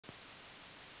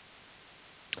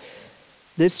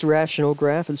This rational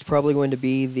graph is probably going to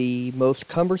be the most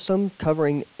cumbersome,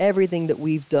 covering everything that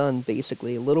we've done,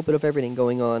 basically. A little bit of everything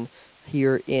going on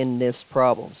here in this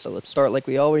problem. So let's start like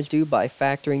we always do by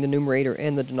factoring the numerator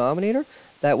and the denominator.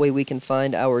 That way we can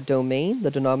find our domain, the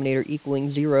denominator equaling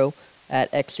 0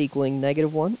 at x equaling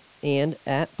 -1 and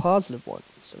at +1.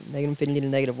 So negative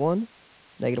infinity to -1,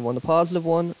 -1 to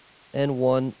 +1, and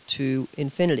 1 to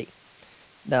infinity.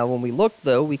 Now when we look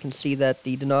though, we can see that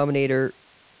the denominator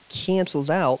cancels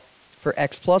out for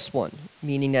x plus 1,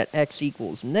 meaning that x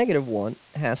equals -1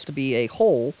 has to be a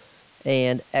whole,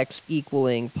 and x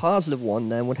equaling +1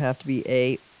 then would have to be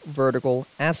a vertical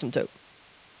asymptote.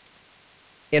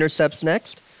 Intercepts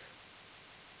next.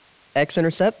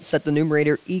 X-intercept, set the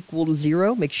numerator equal to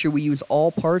 0. Make sure we use all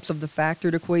parts of the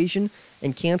factored equation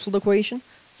and canceled equation.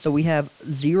 So we have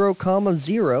 0,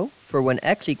 0 for when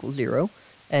x equals 0,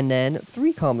 and then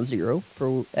 3, 0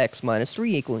 for x minus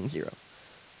 3 equaling 0.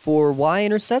 For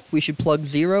y-intercept, we should plug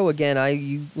 0. Again,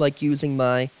 I like using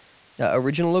my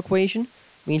original equation.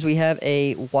 Means we have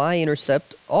a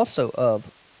y-intercept also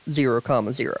of 0,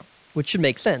 0, which should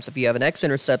make sense. If you have an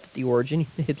x-intercept at the origin,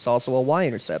 it's also a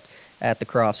y-intercept at the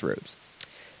crossroads.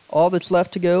 All that's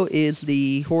left to go is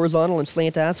the horizontal and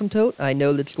slant asymptote. I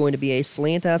know that's going to be a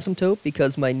slant asymptote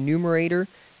because my numerator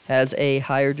has a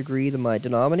higher degree than my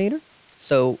denominator.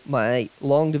 So my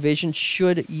long division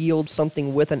should yield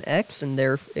something with an x, and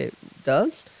there it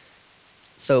does.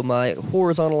 So my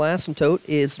horizontal asymptote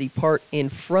is the part in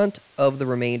front of the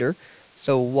remainder.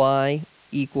 So y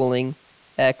equaling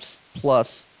x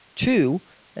plus 2.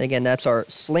 And again, that's our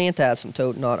slant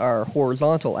asymptote, not our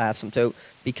horizontal asymptote,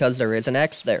 because there is an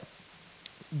x there.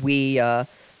 We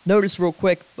notice real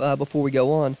quick before we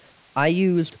go on, I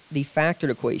used the factored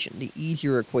equation, the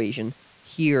easier equation,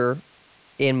 here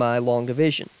in my long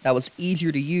division. That was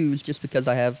easier to use just because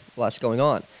I have less going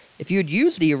on. If you had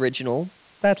used the original,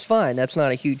 that's fine. That's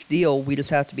not a huge deal. We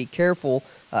just have to be careful,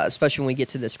 especially when we get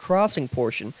to this crossing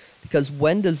portion, because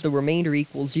when does the remainder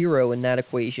equal 0 in that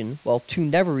equation? Well, 2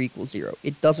 never equals 0.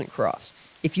 It doesn't cross.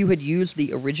 If you had used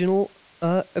the original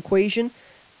equation,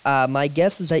 my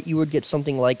guess is that you would get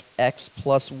something like x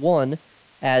plus 1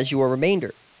 as your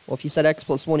remainder. Well, if you said x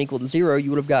plus 1 equal to 0, you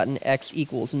would have gotten x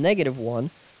equals -1,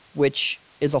 which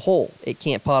is a whole. It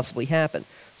can't possibly happen.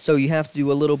 So you have to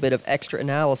do a little bit of extra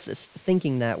analysis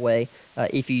thinking that way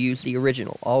if you use the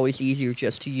original. Always easier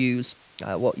just to use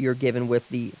what you're given with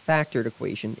the factored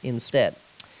equation instead.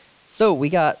 So we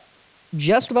got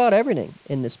just about everything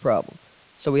in this problem.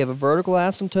 So we have a vertical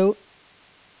asymptote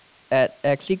at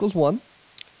x equals 1.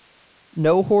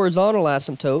 No horizontal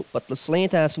asymptote, but the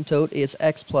slant asymptote is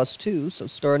x plus 2. So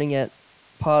starting at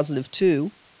 +2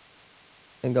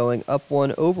 and going up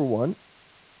 1 over 1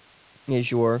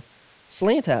 is your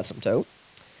slant asymptote.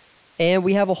 And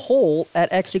we have a whole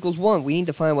at x equals 1. We need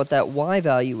to find what that y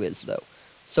value is, though.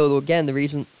 So again, the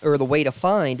reason, or the way to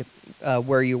find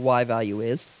where your y value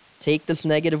is, take this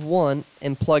 -1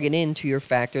 and plug it into your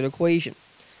factored equation.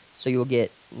 So you'll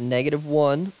get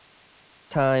 -1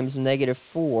 times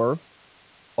 -4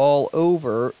 all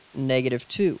over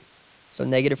 -2. So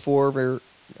 -4 over,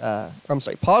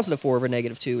 +4 over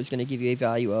 -2 is going to give you a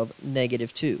value of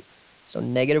 -2. So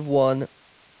 -1,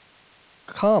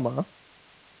 comma,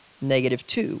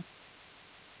 -2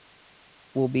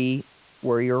 will be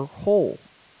where your whole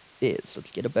is.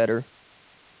 Let's get a better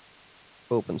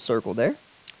open circle there.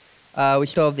 We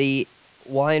still have the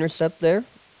y-intercept there.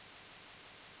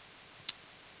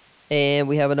 And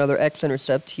we have another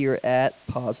x-intercept here at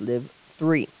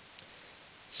 +3.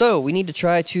 So we need to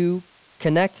try to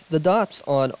connect the dots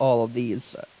on all of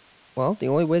these. Well, the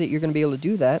only way that you're going to be able to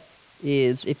do that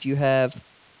is if you have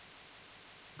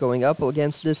going up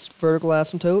against this vertical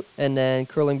asymptote and then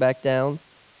curling back down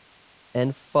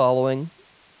and following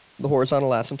the horizontal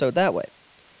asymptote that way.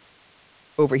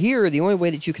 Over here, the only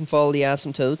way that you can follow the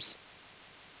asymptotes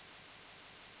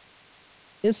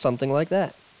is something like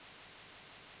that.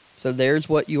 So there's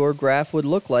what your graph would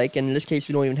look like, and in this case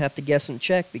we don't even have to guess and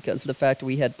check because of the fact that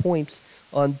we had points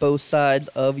on both sides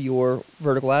of your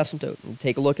vertical asymptote. And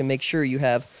take a look and make sure you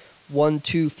have 1,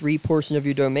 2, 3 portion of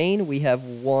your domain. We have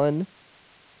 1,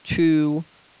 2,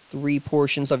 3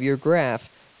 portions of your graph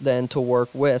then to work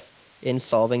with in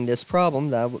solving this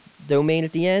problem. The domain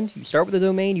at the end, you start with the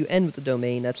domain, you end with the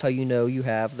domain. That's how you know you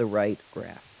have the right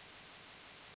graph.